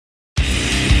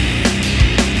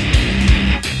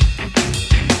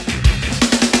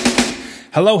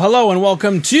Hello, hello, and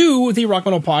welcome to the Rock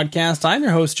Metal Podcast. I'm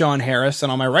your host, John Harris,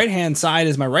 and on my right-hand side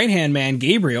is my right-hand man,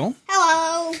 Gabriel.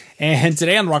 Hello. And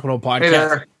today on the Rock Metal Podcast... Hey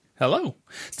there. Hello.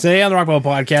 Today on the Rock Metal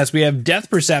Podcast, we have Death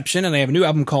Perception, and they have a new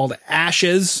album called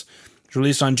Ashes. It's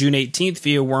released on June 18th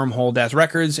via Wormhole Death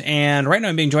Records, and right now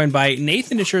I'm being joined by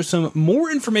Nathan to share some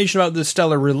more information about this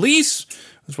stellar release,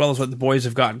 as well as what the boys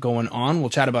have got going on. We'll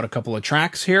chat about a couple of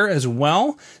tracks here as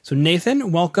well. So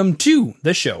Nathan, welcome to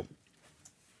the show.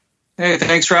 Hey,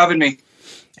 thanks for having me.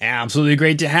 Absolutely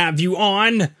great to have you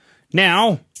on.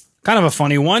 Now, kind of a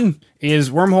funny one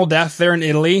is Wormhole Death. They're in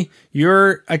Italy.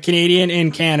 You're a Canadian in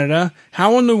Canada.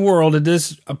 How in the world did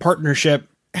this partnership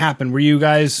happen? Were you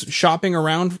guys shopping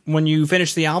around when you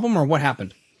finished the album, or what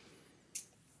happened?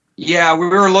 Yeah, we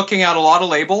were looking at a lot of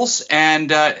labels,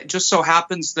 and it just so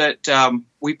happens that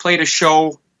we played a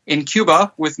show in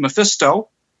Cuba with Mephisto,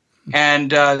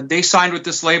 and they signed with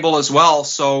this label as well.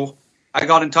 So I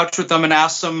got in touch with them and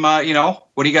asked them,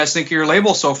 what do you guys think of your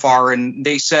label so far? And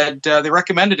they said they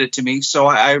recommended it to me. So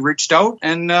I reached out,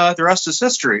 and the rest is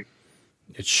history.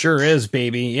 It sure is,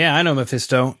 baby. Yeah, I know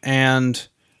Mephisto, and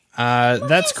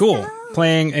that's cool.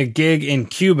 Playing a gig in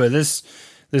Cuba. This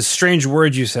strange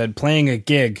word you said, playing a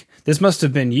gig. This must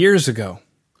have been years ago,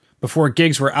 before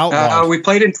gigs were outlawed. We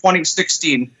played in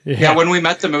 2016. Yeah, when we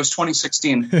met them, it was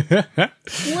 2016.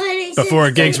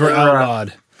 Before gigs were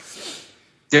outlawed.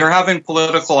 They're having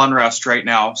political unrest right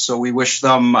now, so we wish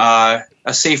them a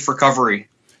safe recovery.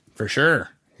 For sure.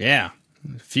 Yeah.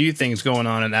 A few things going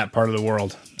on in that part of the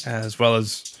world, as well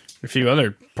as a few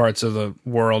other parts of the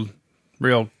world.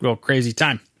 Real crazy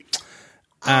time.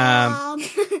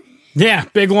 Yeah,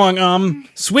 big long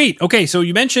sweet. Okay, so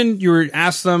you mentioned you were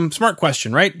asked them, smart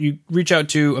question, right? You reach out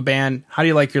to a band, how do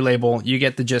you like your label? You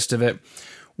get the gist of it.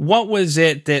 What was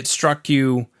it that struck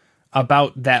you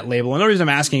about that label? And the reason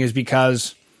I'm asking is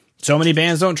because so many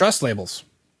bands don't trust labels.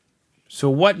 So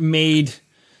what made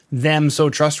them so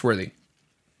trustworthy?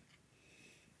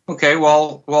 Okay,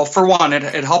 well, for one,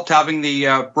 it helped having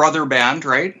the brother band,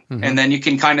 right? Mm-hmm. And then you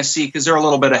can kind of see, because they're a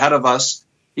little bit ahead of us,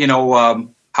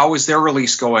 how is their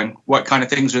release going? What kind of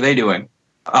things are they doing?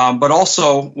 But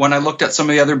also, when I looked at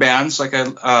some of the other bands, like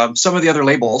some of the other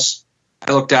labels,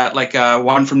 I looked at like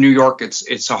one from New York.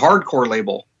 It's a hardcore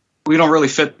label. We don't really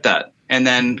fit that. And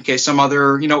then, some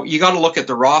other, you got to look at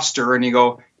the roster and you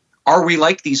go, are we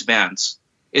like these bands?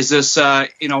 Is this,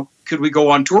 could we go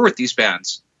on tour with these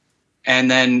bands?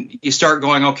 And then you start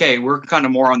going, okay, we're kind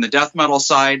of more on the death metal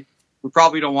side. We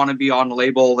probably don't want to be on a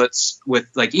label that's with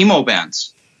like emo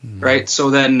bands, right? So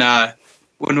then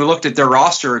when we looked at their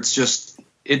roster, it's just,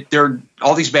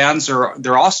 all these bands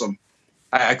they're awesome.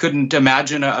 I couldn't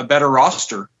imagine a better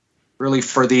roster. Really,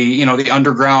 for the the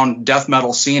underground death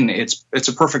metal scene, it's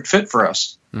a perfect fit for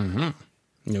us.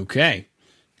 Mm-hmm. Okay,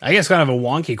 I guess kind of a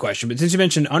wonky question, but since you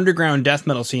mentioned underground death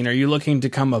metal scene, are you looking to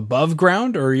come above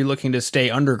ground, or are you looking to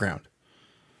stay underground?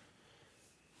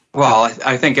 Well,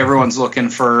 I think everyone's looking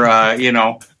for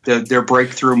their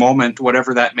breakthrough moment,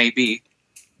 whatever that may be.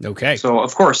 Okay. So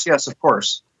of course, yes, of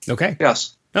course. Okay.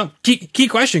 Yes. No, key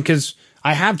question, because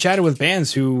I have chatted with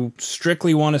bands who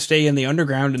strictly want to stay in the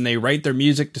underground and they write their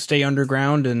music to stay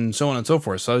underground and so on and so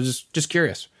forth. So I was just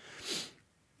curious.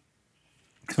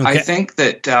 Okay. I think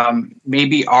that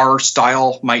maybe our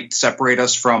style might separate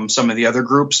us from some of the other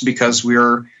groups because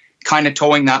we're kind of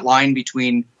towing that line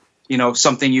between,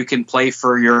 something you can play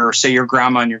for your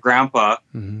grandma and your grandpa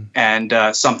and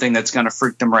something that's going to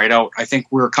freak them right out. I think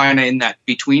we're kind of in that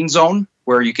between zone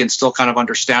where you can still kind of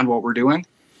understand what we're doing.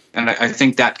 And I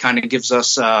think that kind of gives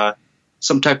us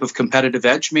some type of competitive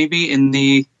edge, maybe in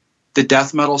the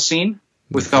death metal scene,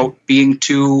 without being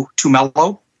too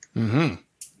mellow. Mm-hmm.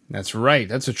 That's right.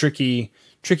 That's a tricky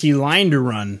line to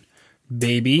run,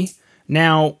 baby.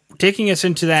 Now, taking us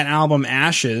into that album,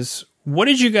 Ashes, what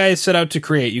did you guys set out to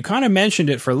create? You kind of mentioned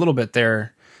it for a little bit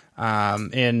there,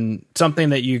 in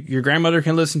something that your grandmother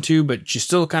can listen to, but she's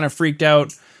still kind of freaked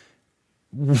out.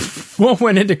 What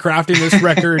went into crafting this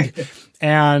record?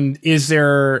 And is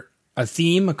there a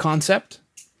theme, a concept?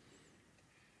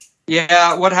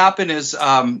 Yeah, what happened is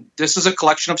this is a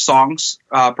collection of songs,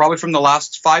 probably from the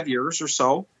last 5 years or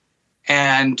so.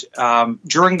 And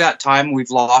during that time,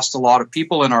 we've lost a lot of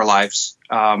people in our lives.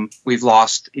 We've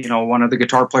lost, one of the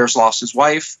guitar players lost his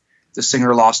wife. The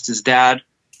singer lost his dad.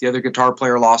 The other guitar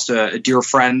player lost a dear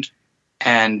friend.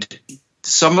 And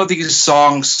some of these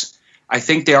songs, I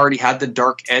think they already had the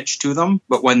dark edge to them,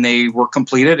 but when they were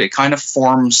completed, it kind of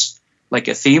forms like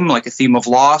a theme of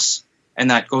loss,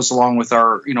 and that goes along with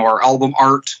our album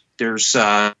art. There's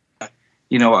a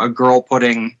girl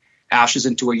putting ashes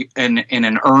into in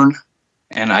an urn,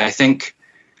 and I think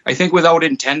without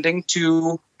intending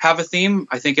to have a theme.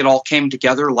 I think it all came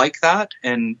together like that,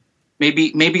 and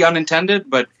maybe unintended,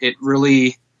 but it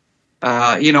really,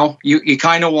 you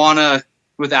kind of want to,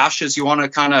 with Ashes, you want to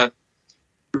kind of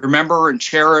remember and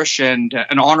cherish and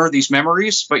honor these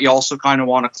memories, but you also kind of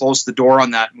want to close the door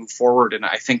on that and move forward. And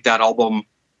I think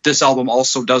this album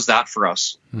also does that for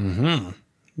us. Mm-hmm.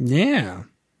 Yeah.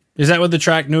 Is that what the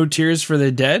track No Tears for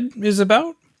the Dead is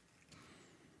about?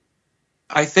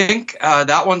 I think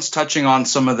that one's touching on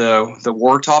some of the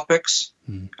war topics.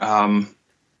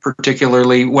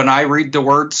 Particularly when I read the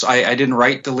words, I didn't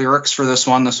write the lyrics for this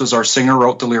one. This was our singer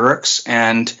wrote the lyrics.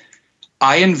 And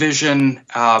I envision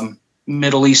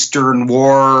Middle Eastern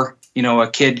war, a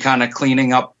kid kind of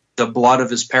cleaning up the blood of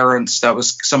his parents. That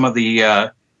was some of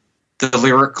the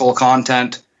lyrical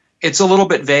content. It's a little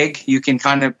bit vague. You can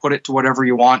kind of put it to whatever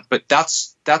you want, but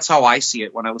that's how I see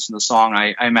it when I listen to the song.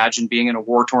 I imagine being in a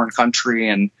war-torn country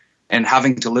and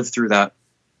having to live through that.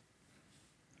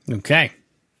 Okay.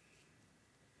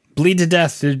 Bleed to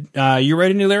Death. Did you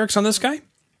write any lyrics on this guy?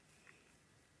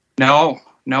 No.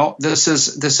 This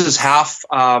is half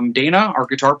Dana, our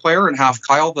guitar player, and half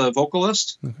Kyle, the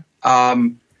vocalist.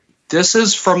 Okay. This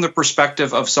is from the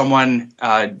perspective of someone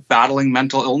battling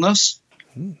mental illness,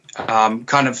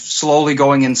 kind of slowly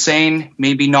going insane,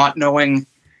 maybe not knowing,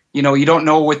 you don't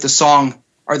know with the song,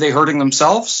 are they hurting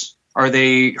themselves? Are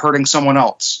they hurting someone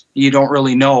else? You don't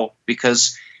really know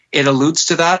because it alludes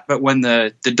to that. But when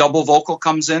the double vocal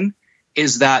comes in,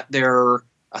 is that their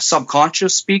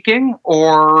subconscious speaking,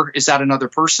 or is that another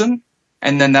person?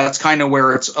 And then that's kind of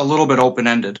where it's a little bit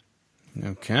open-ended.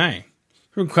 Okay.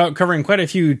 We're covering quite a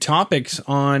few topics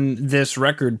on this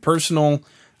record. Personal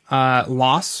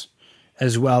loss,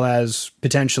 as well as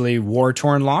potentially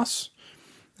war-torn loss,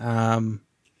 as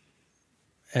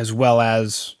well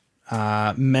as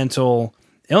mental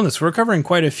illness. We're covering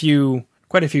quite a few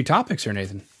topics here,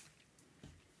 Nathan.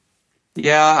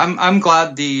 Yeah, I'm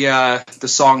glad the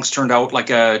songs turned out like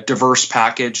a diverse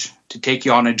package to take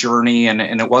you on a journey, and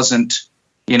it wasn't,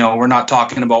 we're not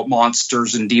talking about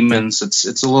monsters and demons.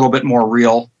 It's a little bit more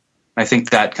real. I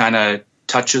think that kind of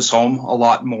touches home a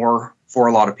lot more for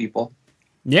a lot of people.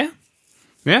 Yeah.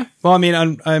 Well, I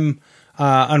mean, I'm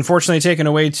unfortunately taken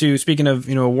away to, speaking of,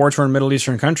 a war-torn Middle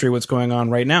Eastern country, what's going on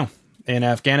right now in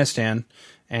Afghanistan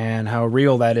and how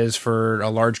real that is for a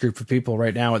large group of people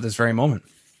right now at this very moment.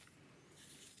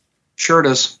 Sure it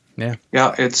is. Yeah.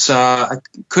 It's I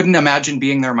couldn't imagine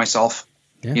being there myself.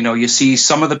 Yeah. You see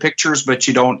some of the pictures, but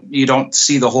you don't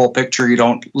see the whole picture. You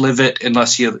don't live it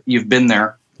unless you've been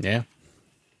there. Yeah.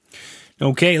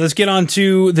 Okay, let's get on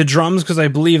to the drums, because I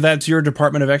believe that's your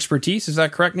department of expertise. Is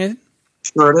that correct, Nathan?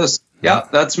 Sure it is. Yeah,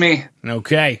 that's me.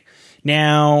 Okay.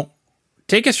 Now,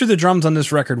 take us through the drums on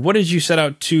this record. What did you set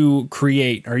out to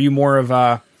create? Are you more of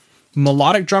a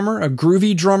melodic drummer, a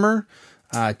groovy drummer,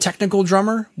 technical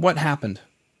drummer? What happened?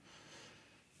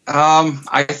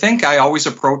 I think I always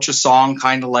approach a song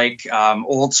kind of like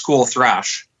old school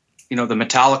thrash. The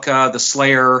Metallica, the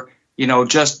Slayer,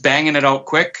 just banging it out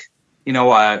quick.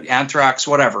 Anthrax,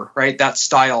 whatever, right? That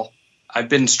style. I've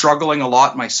been struggling a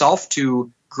lot myself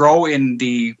to grow in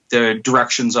the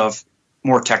directions of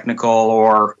more technical,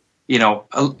 or,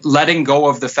 letting go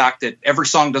of the fact that every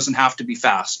song doesn't have to be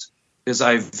fast, because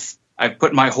I've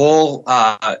put my whole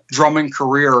drumming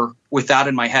career with that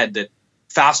in my head, that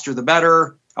faster the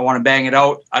better. I want to bang it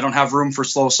out. I don't have room for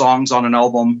slow songs on an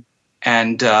album.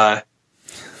 And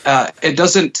it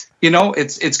doesn't,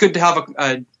 it's good to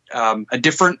have a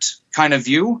different kind of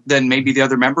view than maybe the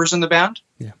other members in the band.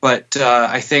 Yeah. But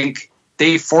I think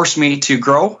they forced me to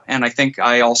grow, and I think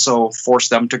I also forced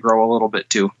them to grow a little bit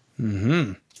too.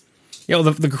 Mm-hmm.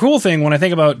 The cool thing when I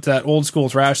think about that old school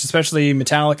thrash, especially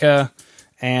Metallica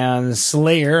and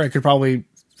Slayer, I could probably,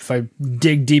 if I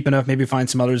dig deep enough, maybe find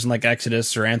some others in like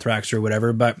Exodus or Anthrax or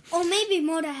whatever. But or maybe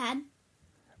Motorhead.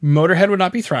 Motorhead would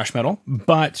not be thrash metal,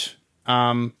 but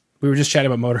we were just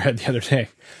chatting about Motorhead the other day.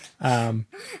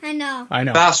 I know.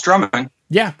 Fast drumming.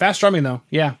 Yeah, fast drumming though.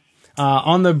 Yeah,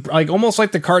 on the almost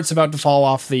like the cart's about to fall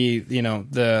off the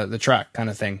the track kind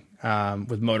of thing.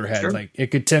 With Motorhead, sure. Like it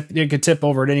could tip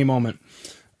over at any moment.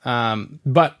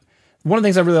 But one of the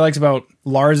things I really liked about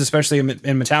Lars, especially in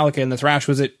Metallica and the thrash,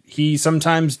 was that he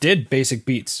sometimes did basic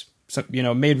beats. So,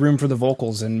 made room for the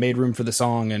vocals and made room for the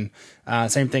song. And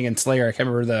same thing in Slayer. I can't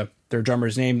remember their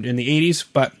drummer's name in the 80s,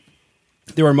 but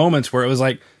there were moments where it was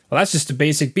like, well, that's just a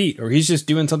basic beat, or he's just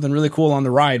doing something really cool on the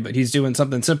ride, but he's doing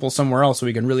something simple somewhere else so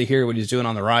we can really hear what he's doing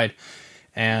on the ride.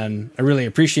 And I really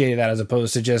appreciated that, as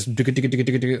opposed to just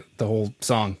the whole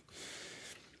song.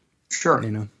 Sure.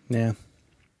 Yeah.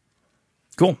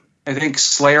 Cool. I think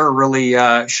Slayer really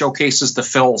showcases the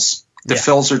fills. The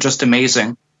fills are just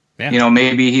amazing. You know,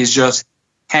 maybe he's just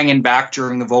hanging back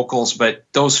during the vocals, but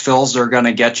those fills are going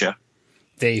to get you.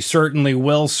 They certainly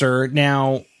will, sir.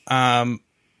 Now,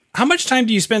 how much time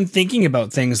do you spend thinking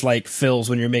about things like fills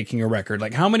when you're making a record?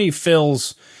 Like, how many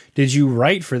fills did you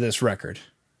write for this record?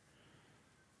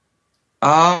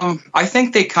 I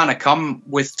think they kind of come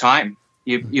with time.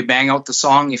 You bang out the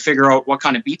song, you figure out what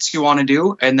kind of beats you want to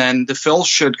do, and then the fills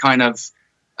should kind of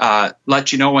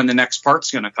let you know when the next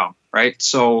part's going to come, right?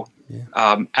 So,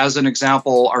 as an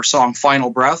example, our song "Final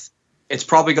Breath," it's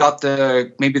probably got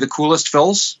maybe the coolest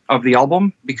fills of the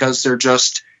album because they're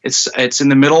just it's in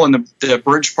the middle, and the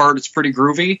bridge part is pretty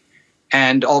groovy,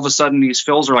 and all of a sudden these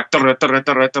fills are like,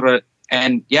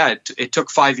 and it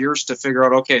took 5 years to figure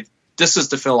out, okay, this is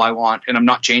the fill I want, and I'm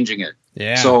not changing it.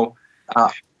 Yeah. So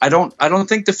I don't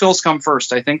think the fills come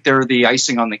first. I think they're the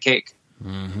icing on the cake.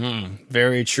 Mm-hmm.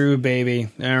 Very true, baby.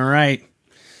 All right.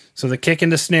 So the kick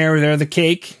and the snare, they're the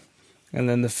cake, and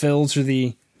then the fills are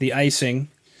the icing.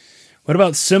 What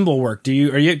about cymbal work? Are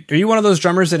you one of those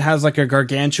drummers that has like a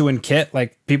gargantuan kit?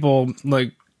 Like people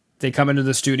like they come into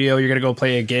the studio, you're gonna go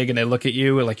play a gig, and they look at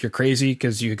you like you're crazy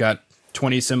because you got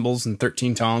 20 cymbals and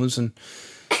 13 toms and.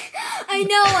 I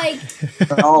know, like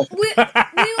we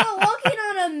were working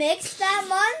on a mix that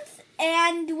month,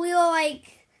 and we were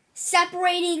like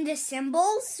separating the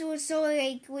cymbals. So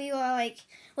like we were like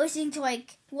listening to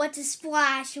like what's a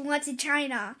splash and what's a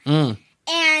China,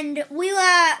 and we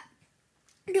were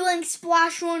doing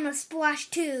splash 1 or splash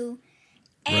 2,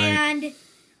 and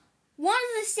one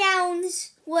of the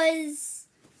sounds was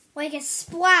like a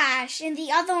splash, and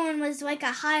the other one was like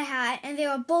a hi-hat, and they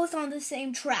were both on the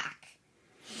same track.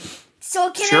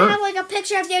 So can I have like a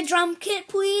picture of their drum kit,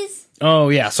 please? Oh,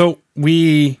 yeah. So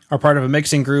we are part of a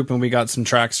mixing group, and we got some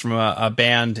tracks from a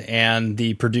band, and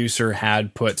the producer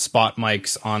had put spot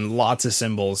mics on lots of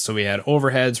cymbals. So we had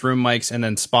overheads, room mics, and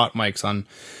then spot mics on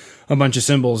a bunch of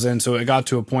cymbals. And so it got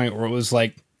to a point where it was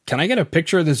like, can I get a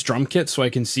picture of this drum kit so I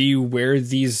can see where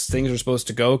these things are supposed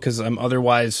to go? Because I'm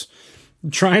otherwise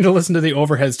trying to listen to the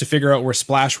overheads to figure out where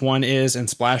splash 1 is and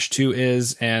splash 2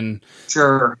 is. And,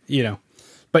 you know.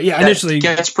 But yeah, initially it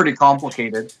gets pretty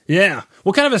complicated. Yeah.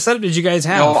 What kind of a setup did you guys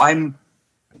have? No, I'm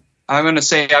going to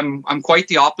say I'm quite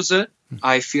the opposite.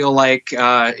 I feel like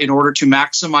in order to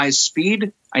maximize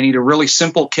speed, I need a really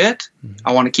simple kit.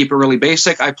 I want to keep it really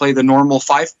basic. I play the normal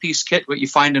 5-piece kit, what you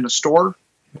find in a store.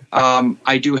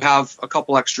 I do have a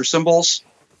couple extra cymbals.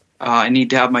 I need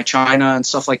to have my China and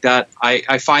stuff like that.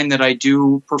 I find that I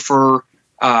do prefer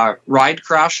ride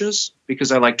crashes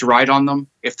because I like to ride on them.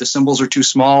 If the cymbals are too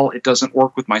small, it doesn't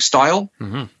work with my style.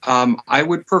 I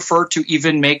would prefer to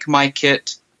even make my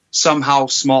kit somehow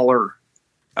smaller.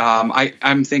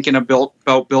 I'm thinking about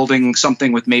building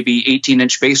something with maybe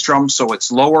 18-inch bass drums, so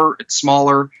it's lower, it's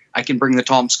smaller. I can bring the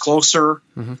toms closer.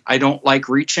 I don't like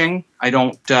reaching. I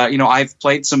don't, I've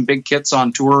played some big kits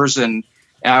on tours, and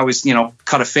I always,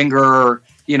 cut a finger. Or,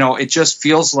 it just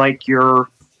feels like you're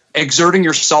exerting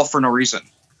yourself for no reason.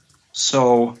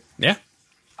 So yeah,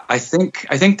 I think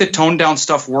the toned down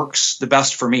stuff works the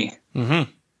best for me.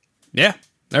 Yeah,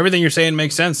 everything you're saying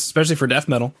makes sense, especially for death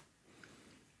metal,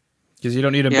 because you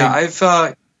don't need a big. I've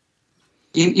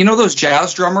those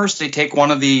jazz drummers. They take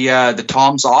one of the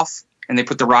toms off and they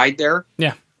put the ride there.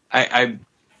 Yeah, I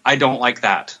don't like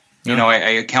that. No.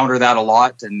 I counter that a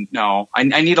lot, and no, I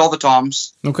need all the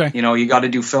toms. Okay, you got to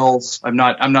do fills. I'm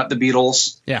not the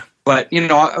Beatles. Yeah, but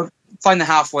find the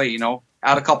halfway.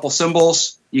 Add a couple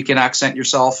cymbals. You can accent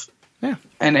yourself. Yeah,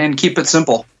 and keep it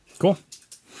simple. Cool.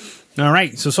 All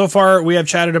right. So far we have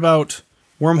chatted about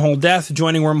Wormhole Death,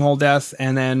 joining Wormhole Death,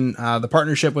 and then the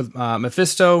partnership with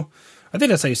Mephisto. I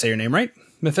think that's how you say your name, right?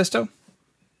 Mephisto.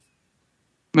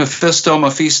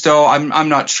 Mephisto. I'm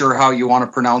not sure how you want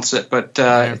to pronounce it, but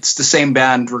it's the same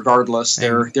band regardless.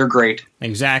 They're great.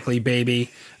 Exactly, baby.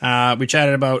 We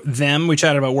chatted about them. We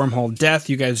chatted about Wormhole Death.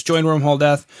 You guys joined Wormhole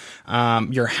Death.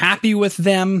 You're happy with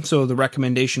them, so the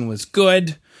recommendation was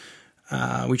good.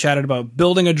 We chatted about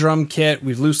building a drum kit.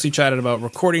 We've loosely chatted about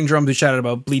recording drums. We chatted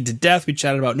about Bleed to Death. We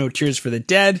chatted about No Tears for the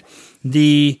Dead.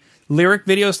 The lyric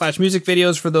videos / music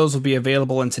videos for those will be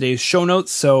available in today's show notes.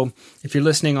 So if you're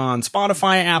listening on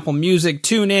Spotify, Apple Music,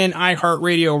 TuneIn,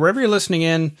 iHeartRadio, wherever you're listening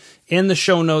in the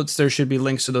show notes, there should be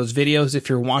links to those videos. If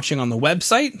you're watching on the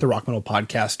website,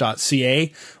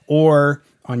 therockmetalpodcast.ca, or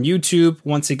on YouTube,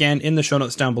 once again, in the show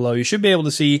notes down below, you should be able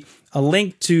to see a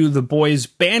link to the boys'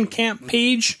 Bandcamp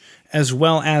page, as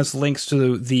well as links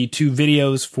to the 2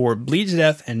 videos for Bleed to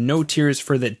Death and No Tears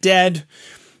for the Dead.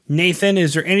 Nathan,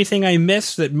 is there anything I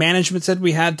missed that management said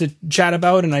we had to chat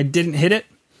about and I didn't hit it?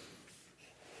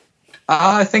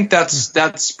 I think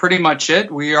that's pretty much it.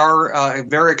 We are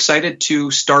very excited to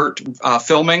start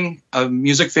filming a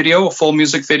music video, a full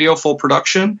music video, full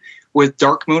production with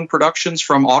Dark Moon Productions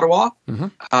from Ottawa.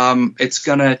 It's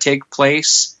going to take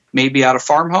place maybe at a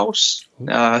farmhouse.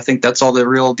 I think that's all the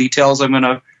real details I'm going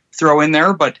to throw in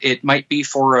there, but it might be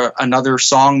for another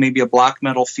song, maybe a black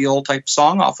metal feel type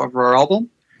song off of our album.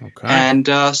 Okay. And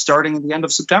starting at the end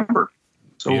of September.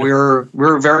 So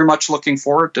we're very much looking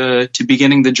forward to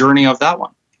beginning the journey of that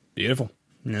one. Beautiful.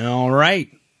 All right.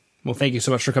 Well, thank you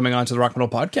so much for coming on to the Rock Metal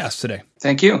Podcast today.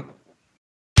 Thank you.